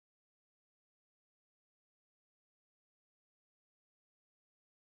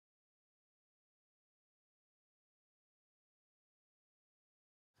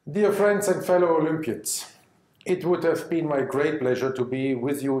Dear friends and fellow Olympians, it would have been my great pleasure to be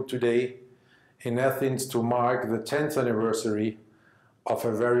with you today in Athens to mark the 10th anniversary of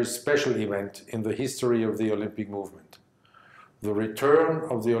a very special event in the history of the Olympic movement, the return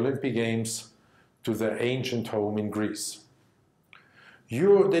of the Olympic Games to their ancient home in Greece.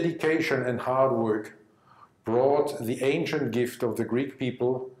 Your dedication and hard work brought the ancient gift of the Greek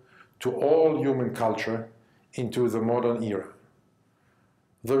people to all human culture into the modern era.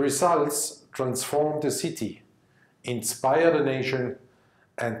 The results transformed the city, inspired a nation,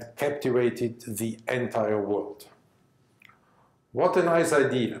 and captivated the entire world. What a nice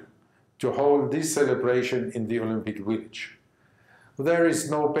idea to hold this celebration in the Olympic Village. There is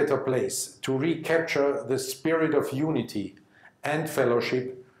no better place to recapture the spirit of unity and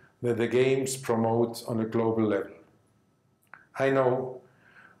fellowship that the Games promote on a global level. I know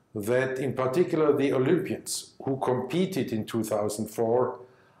that in particular the Olympians who competed in 2004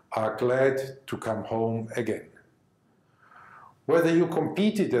 are glad to come home again. Whether you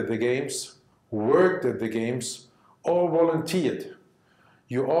competed at the Games, worked at the Games, or volunteered,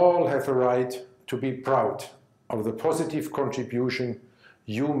 you all have a right to be proud of the positive contribution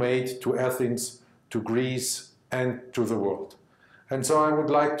you made to Athens, to Greece, and to the world. And so I would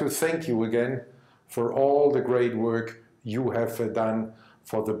like to thank you again for all the great work you have done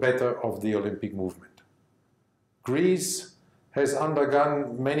for the better of the Olympic movement. Greece has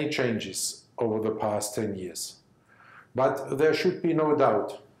undergone many changes over the past 10 years. But there should be no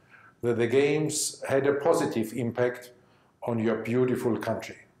doubt that the Games had a positive impact on your beautiful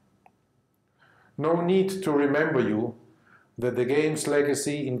country. No need to remember you that the Games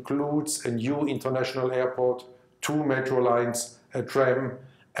legacy includes a new international airport, 2 metro lines, a tram,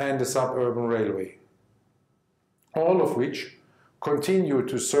 and a suburban railway, all of which continue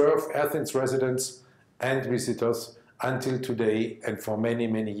to serve Athens residents and visitors until today and for many,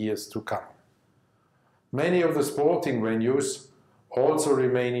 many years to come. Many of the sporting venues also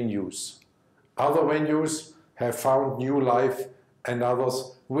remain in use. Other venues have found new life and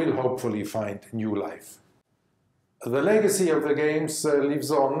others will hopefully find new life. The legacy of the Games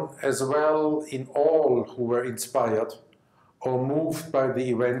lives on as well in all who were inspired or moved by the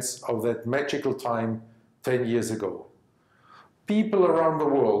events of that magical time 10 years ago. People around the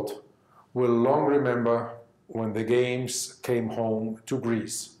world will long remember when the Games came home to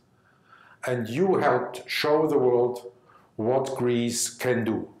Greece. And you helped show the world what Greece can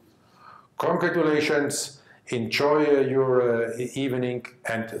do. Congratulations, enjoy your evening,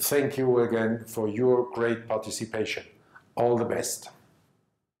 and thank you again for your great participation. All the best.